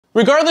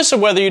Regardless of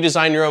whether you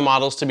design your own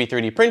models to be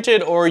 3D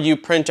printed or you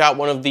print out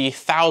one of the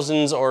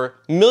thousands or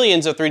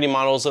millions of 3D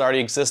models that already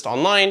exist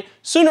online,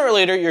 sooner or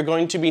later you're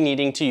going to be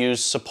needing to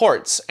use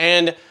supports.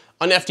 And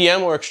on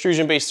FDM or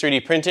extrusion-based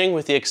 3D printing,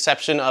 with the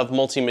exception of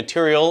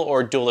multi-material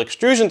or dual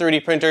extrusion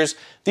 3D printers,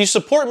 the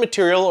support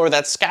material or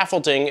that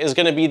scaffolding is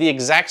going to be the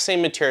exact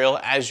same material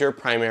as your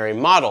primary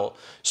model.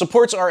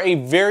 Supports are a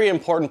very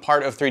important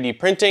part of 3D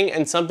printing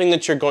and something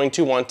that you're going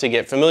to want to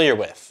get familiar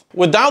with.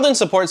 With dialed-in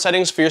support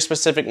settings for your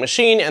specific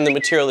machine and the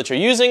material that you're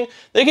using,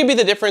 they can be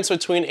the difference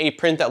between a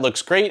print that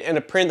looks great and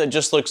a print that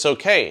just looks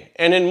okay.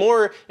 And in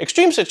more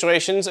extreme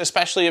situations,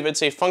 especially if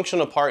it's a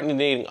functional part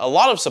needing a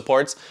lot of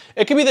supports,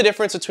 it can be the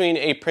difference between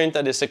a print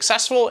that is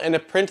successful and a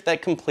print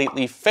that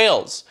completely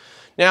fails.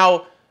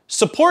 Now,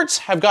 supports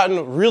have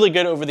gotten really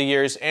good over the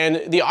years,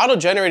 and the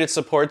auto-generated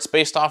supports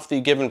based off the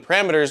given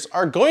parameters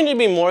are going to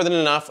be more than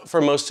enough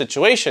for most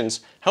situations.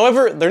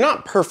 However, they're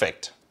not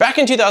perfect. Back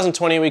in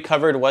 2020, we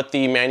covered what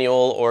the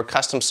manual or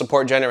custom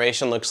support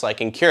generation looks like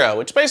in Cura,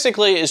 which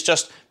basically is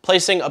just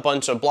placing a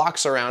bunch of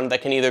blocks around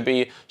that can either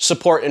be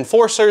support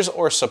enforcers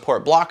or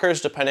support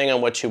blockers, depending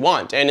on what you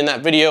want. And in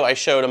that video, I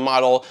showed a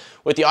model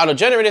with the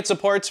auto-generated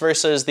supports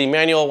versus the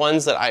manual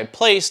ones that I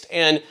placed,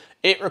 and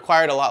it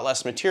required a lot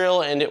less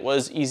material and it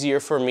was easier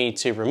for me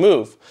to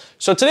remove.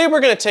 So today we're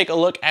going to take a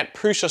look at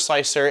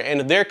PrusaSlicer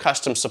and their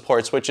custom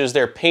supports, which is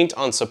their paint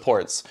on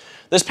supports.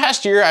 This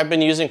past year I've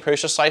been using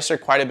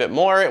PrusaSlicer quite a bit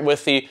more,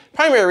 with the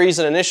primary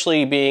reason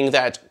initially being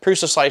that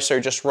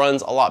PrusaSlicer just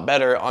runs a lot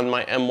better on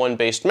my M1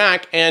 based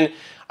Mac, and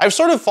I've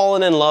sort of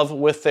fallen in love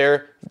with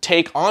their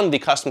take on the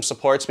custom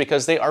supports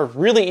because they are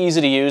really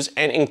easy to use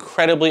and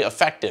incredibly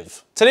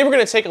effective. Today we're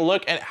going to take a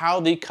look at how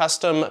the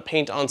custom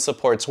paint on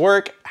supports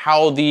work,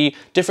 how the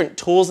different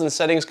tools and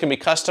settings can be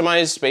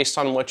customized based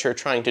on what you're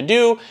trying to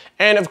do,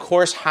 and of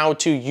course how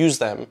to use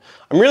them.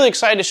 I'm really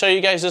excited to show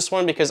you guys this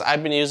one because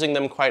I've been using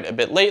them quite a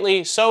bit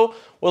lately. So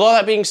with all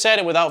that being said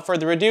and without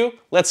further ado,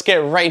 let's get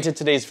right into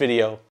today's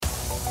video.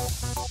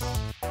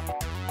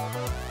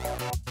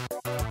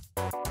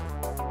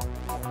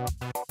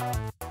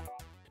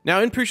 Now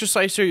in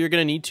PrusaSlicer, you're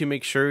going to need to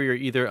make sure you're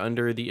either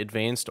under the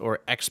Advanced or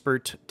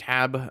Expert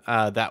tab.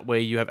 That way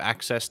you have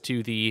access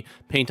to the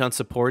paint on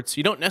supports.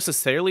 You don't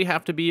necessarily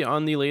have to be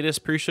on the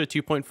latest Prusa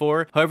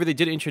 2.4. However, they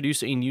did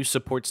introduce a new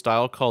support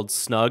style called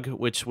Snug,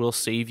 which will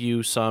save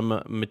you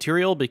some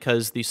material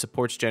because the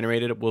supports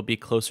generated will be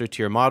closer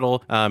to your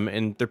model.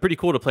 And they're pretty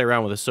cool to play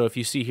around with. So if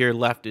you see here,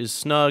 left is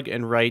Snug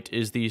and right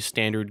is the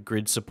standard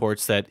grid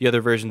supports that the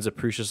other versions of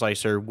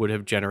PrusaSlicer would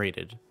have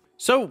generated.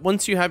 So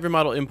once you have your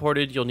model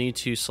imported, you'll need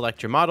to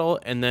select your model,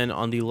 and then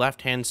on the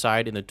left-hand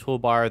side in the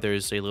toolbar,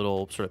 there's a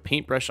little sort of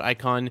paintbrush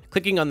icon.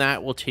 Clicking on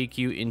that will take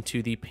you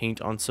into the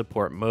paint on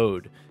support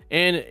mode.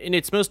 And in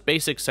its most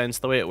basic sense,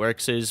 the way it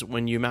works is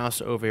when you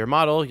mouse over your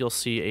model, you'll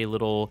see a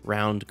little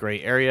round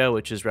gray area,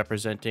 which is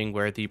representing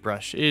where the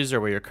brush is or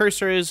where your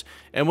cursor is.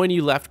 And when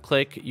you left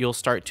click, you'll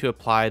start to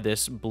apply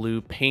this blue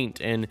paint.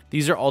 And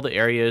these are all the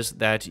areas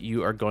that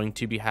you are going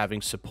to be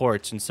having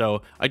supports. And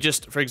so I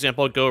just, for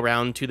example, go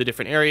around to the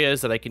different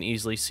areas that I can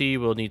easily see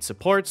will need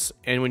supports.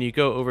 And when you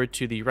go over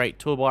to the right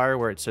toolbar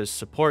where it says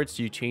supports,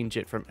 you change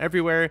it from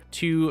everywhere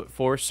to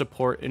for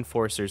support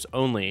enforcers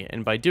only.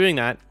 And by doing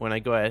that, when I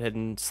go ahead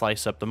and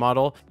slice up the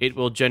model, it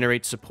will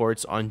generate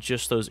supports on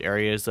just those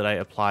areas that I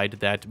applied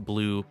that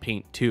blue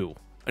paint to.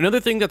 Another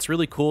thing that's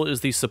really cool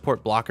is these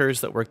support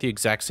blockers that work the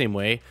exact same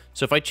way.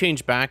 So if I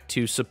change back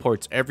to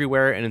supports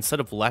everywhere and instead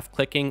of left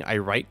clicking, I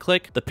right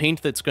click, the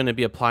paint that's going to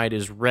be applied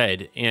is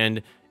red,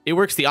 and it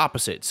works the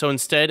opposite. So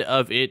instead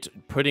of it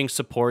putting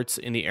supports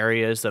in the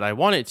areas that I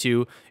want it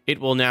to, it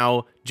will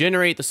now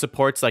generate the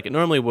supports like it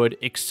normally would,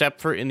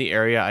 except for in the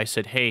area I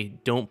said, hey,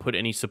 don't put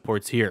any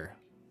supports here.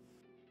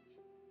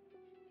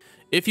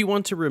 If you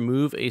want to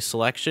remove a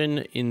selection,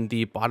 in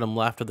the bottom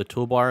left of the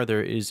toolbar,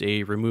 there is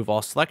a remove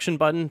all selection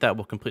button that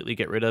will completely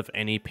get rid of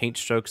any paint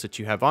strokes that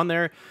you have on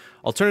there.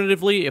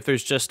 Alternatively, if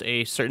there's just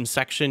a certain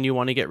section you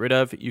want to get rid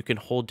of, you can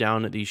hold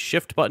down the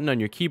shift button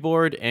on your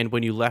keyboard, and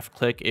when you left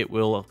click, it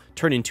will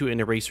turn into an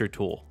eraser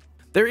tool.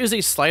 There is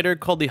a slider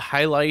called the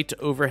highlight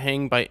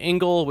overhang by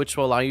angle, which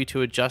will allow you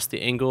to adjust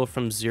the angle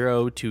from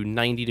 0 to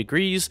 90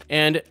 degrees.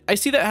 And I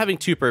see that having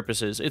two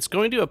purposes. It's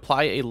going to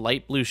apply a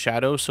light blue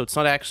shadow, so it's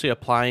not actually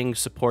applying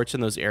supports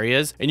in those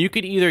areas. And you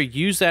could either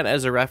use that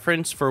as a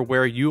reference for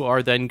where you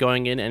are then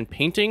going in and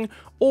painting,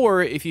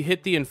 or if you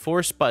hit the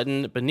enforce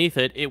button beneath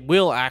it, it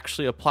will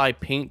actually apply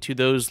paint to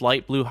those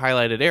light blue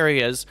highlighted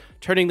areas,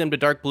 turning them to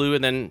dark blue.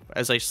 And then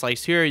as I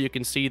slice here, you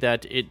can see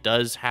that it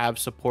does have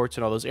supports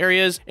in all those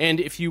areas. And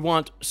if you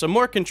want some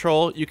more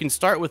control, you can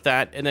start with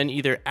that and then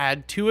either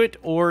add to it,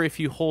 or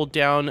if you hold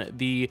down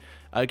the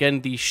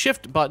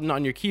shift button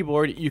on your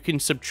keyboard, you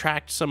can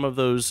subtract some of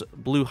those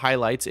blue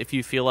highlights if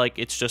you feel like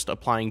it's just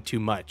applying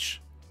too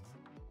much.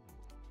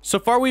 So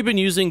far we've been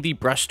using the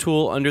brush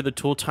tool under the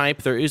tool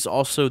type. There is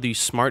also the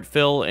smart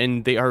fill,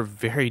 and they are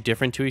very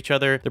different to each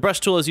other. The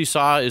brush tool, as you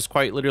saw, is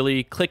quite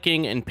literally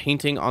clicking and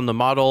painting on the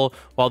model,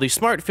 while the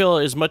smart fill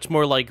is much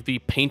more like the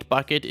paint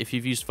bucket if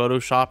you've used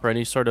Photoshop or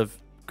any sort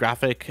of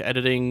graphic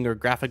editing or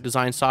graphic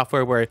design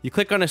software where you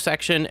click on a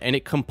section and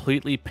it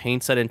completely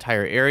paints that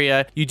entire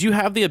area. You do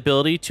have the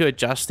ability to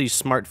adjust the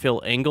smart fill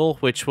angle,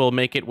 which will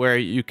make it where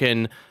you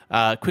can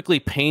quickly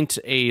paint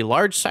a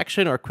large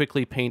section or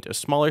quickly paint a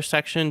smaller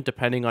section,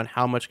 depending on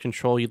how much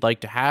control you'd like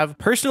to have.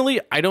 Personally,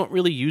 I don't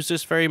really use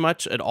this very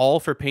much at all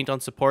for paint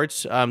on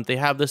supports. They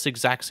have this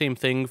exact same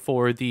thing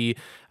for the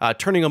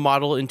turning a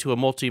model into a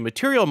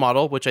multi-material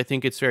model, which I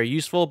think it's very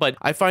useful, but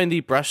I find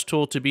the brush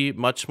tool to be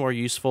much more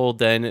useful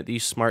than the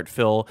smart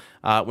fill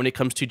when it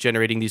comes to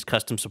generating these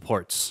custom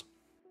supports.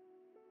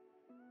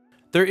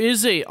 There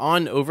is a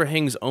on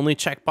overhangs only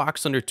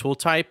checkbox under tool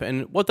type,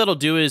 and what that'll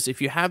do is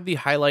if you have the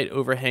highlight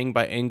overhang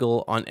by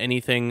angle on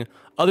anything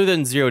other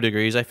than 0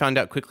 degrees, I found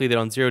out quickly that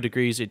on 0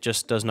 degrees it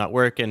just does not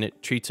work and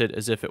it treats it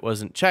as if it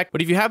wasn't checked.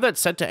 But if you have that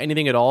set to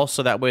anything at all,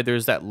 so that way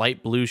there's that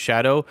light blue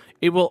shadow,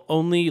 it will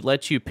only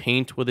let you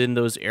paint within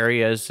those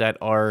areas that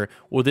are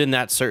within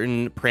that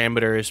certain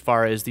parameter as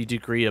far as the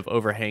degree of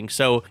overhang.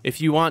 So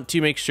if you want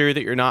to make sure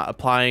that you're not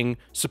applying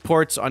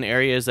supports on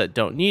areas that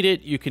don't need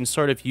it, you can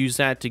sort of use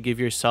that to give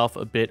yourself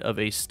a bit of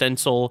a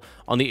stencil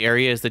on the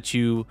areas that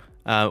you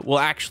will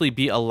actually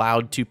be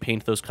allowed to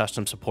paint those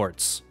custom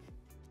supports.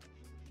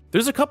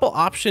 There's a couple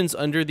options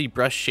under the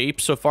brush shape.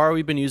 So far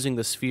we've been using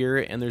the sphere,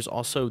 and there's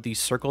also the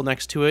circle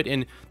next to it,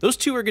 and those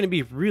two are going to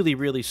be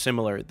really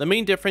similar. The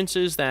main difference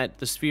is that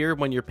the sphere,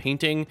 when you're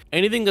painting,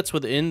 anything that's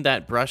within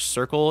that brush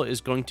circle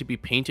is going to be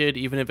painted,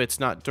 even if it's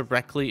not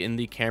directly in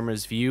the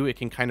camera's view. It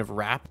can kind of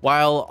wrap,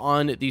 while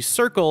on the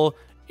circle,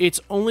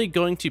 it's only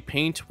going to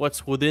paint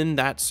what's within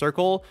that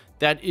circle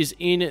that is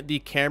in the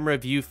camera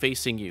view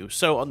facing you.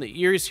 So on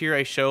the ears here,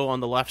 I show on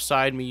the left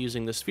side me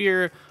using the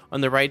sphere, on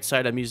the right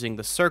side I'm using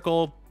the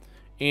circle.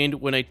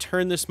 And when I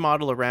turn this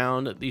model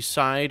around, the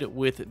side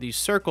with the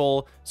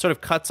circle sort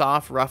of cuts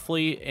off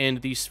roughly,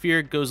 and the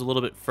sphere goes a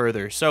little bit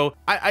further. So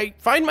I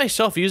find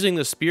myself using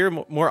the sphere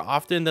more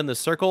often than the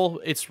circle.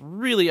 It's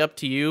really up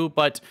to you,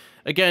 but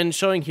again,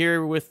 showing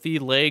here with the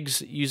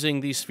legs,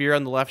 using the sphere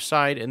on the left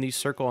side and the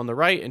circle on the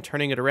right and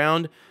turning it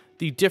around,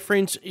 the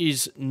difference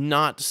is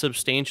not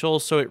substantial,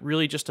 so it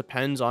really just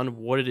depends on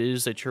what it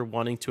is that you're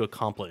wanting to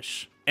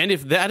accomplish. And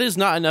if that is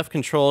not enough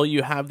control,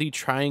 you have the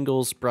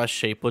triangles brush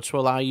shape, which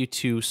will allow you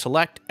to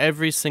select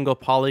every single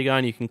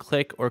polygon. You can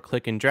click or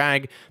click and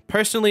drag.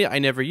 Personally, I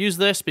never use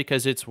this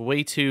because it's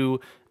way too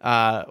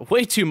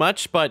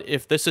much, but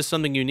if this is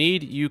something you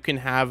need, you can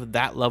have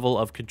that level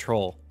of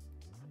control.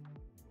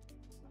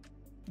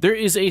 There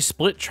is a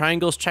split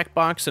triangles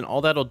checkbox, and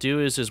all that'll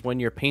do is when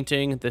you're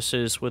painting, this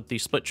is with the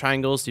split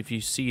triangles, if you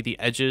see the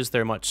edges,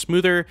 they're much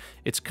smoother.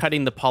 It's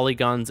cutting the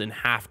polygons in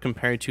half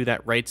compared to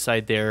that right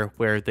side there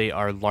where they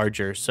are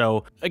larger.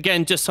 So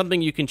again, just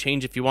something you can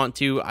change if you want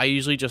to. I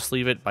usually just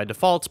leave it by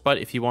default, but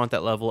if you want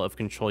that level of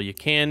control, you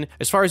can.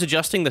 As far as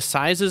adjusting the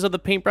sizes of the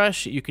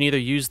paintbrush, you can either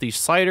use the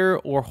slider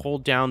or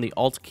hold down the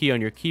Alt key on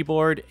your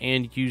keyboard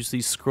and use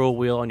the scroll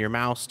wheel on your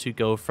mouse to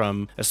go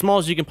from as small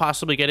as you can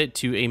possibly get it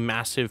to a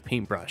massive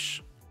paintbrush.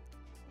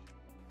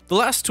 The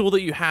last tool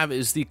that you have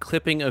is the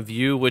clipping of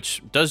view,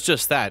 which does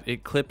just that.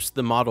 It clips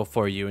the model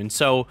for you. And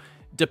so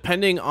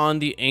depending on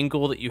the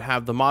angle that you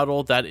have the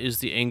model, that is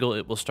the angle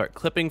it will start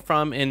clipping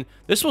from. And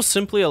this will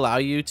simply allow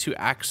you to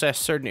access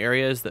certain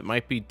areas that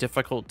might be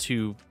difficult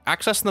to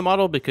access in the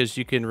model because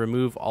you can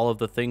remove all of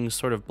the things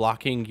sort of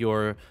blocking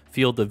your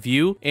field of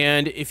view.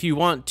 And if you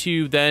want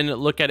to then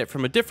look at it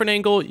from a different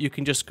angle, you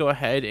can just go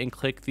ahead and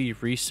click the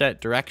reset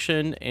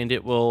direction and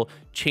it will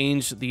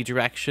change the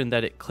direction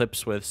that it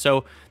clips with.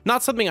 So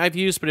not something I've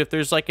used, but if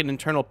there's like an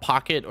internal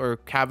pocket or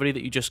cavity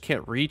that you just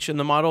can't reach in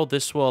the model,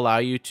 this will allow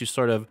you to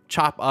sort of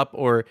chop up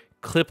or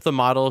clip the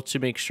model to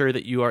make sure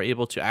that you are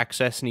able to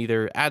access and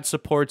either add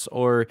supports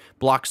or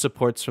block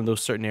supports from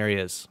those certain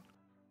areas.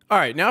 All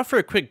right, now for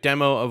a quick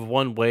demo of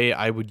one way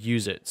I would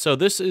use it. So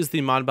this is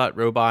the Modbot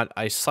robot.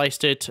 I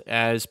sliced it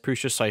as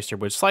PrusaSlicer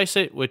would slice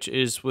it, which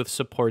is with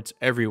supports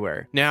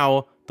everywhere.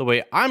 Now, the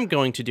way I'm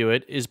going to do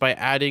it is by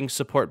adding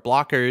support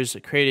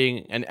blockers,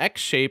 creating an X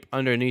shape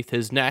underneath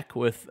his neck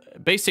with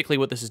basically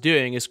what this is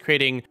doing is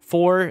creating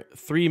 4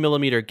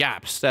 3mm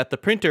gaps that the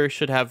printer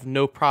should have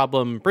no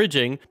problem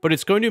bridging, but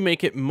it's going to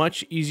make it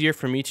much easier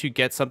for me to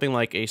get something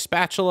like a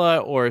spatula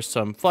or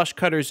some flush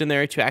cutters in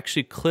there to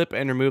actually clip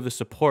and remove the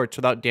supports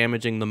without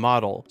damaging the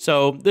model.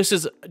 So this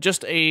is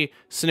just a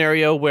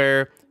scenario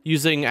where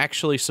using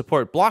actually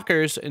support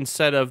blockers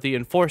instead of the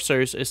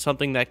enforcers is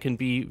something that can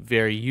be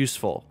very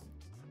useful.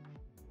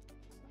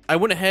 I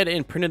went ahead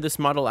and printed this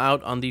model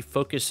out on the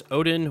Fokoos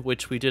Odin,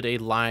 which we did a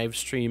live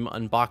stream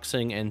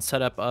unboxing and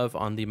setup of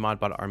on the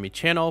Modbot Army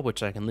channel,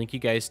 which I can link you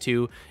guys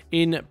to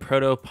in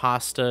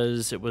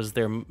Protopastas. It was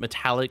their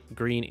metallic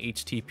green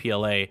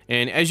HTPLA.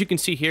 And as you can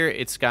see here,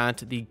 it's got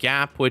the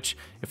gap, which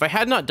if I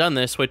had not done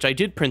this, which I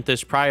did print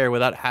this prior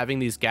without having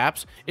these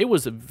gaps, it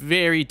was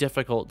very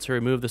difficult to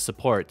remove the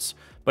supports.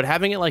 But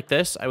having it like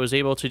this, I was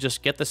able to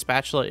just get the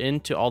spatula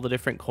into all the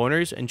different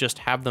corners and just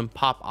have them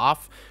pop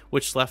off,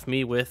 which left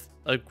me with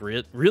a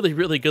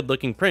really good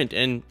looking print.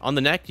 And on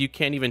the neck, you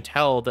can't even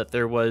tell that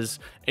there was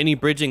any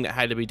bridging that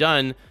had to be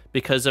done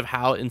because of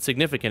how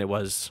insignificant it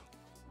was.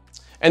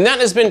 And that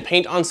has been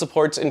Paint on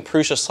Supports in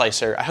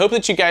PrusaSlicer. I hope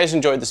that you guys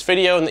enjoyed this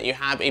video and that you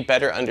have a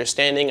better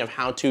understanding of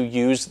how to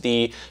use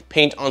the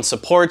Paint on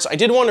Supports. I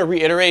did want to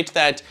reiterate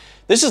that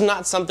this is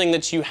not something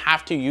that you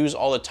have to use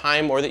all the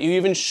time or that you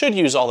even should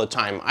use all the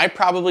time. I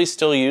probably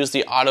still use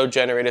the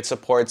auto-generated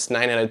supports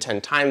 9 out of 10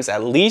 times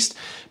at least,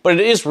 but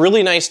it is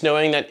really nice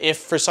knowing that if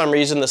for some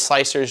reason the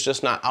slicer is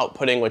just not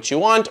outputting what you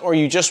want, or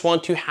you just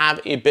want to have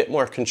a bit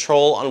more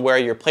control on where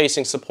you're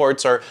placing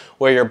supports or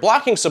where you're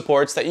blocking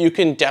supports, that you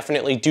can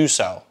definitely do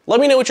so. Let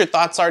me know what your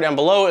thoughts are down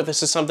below, if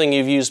this is something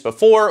you've used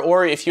before,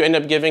 or if you end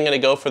up giving it a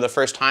go for the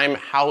first time,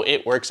 how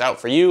it works out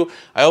for you.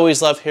 I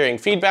always love hearing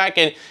feedback,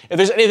 and if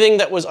there's anything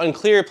that was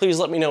unclear, please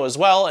let me know as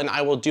well, and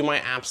I will do my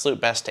absolute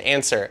best to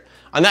answer.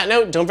 On that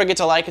note, don't forget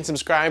to like and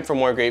subscribe for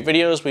more great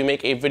videos. We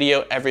make a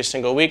video every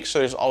single week, so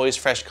there's always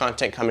fresh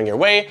content coming your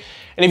way.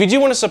 And if you do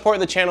want to support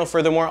the channel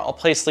furthermore, I'll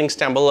place links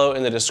down below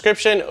in the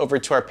description over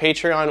to our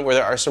Patreon, where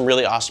there are some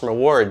really awesome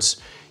rewards.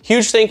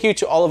 Huge thank you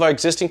to all of our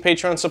existing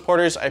Patreon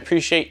supporters. I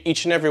appreciate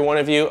each and every one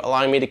of you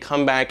allowing me to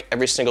come back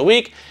every single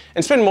week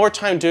and spend more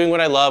time doing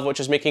what I love, which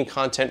is making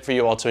content for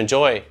you all to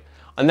enjoy.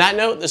 On that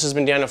note, this has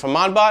been Daniel from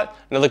ModBot,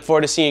 and I look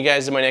forward to seeing you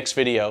guys in my next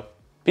video.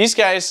 Peace,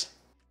 guys!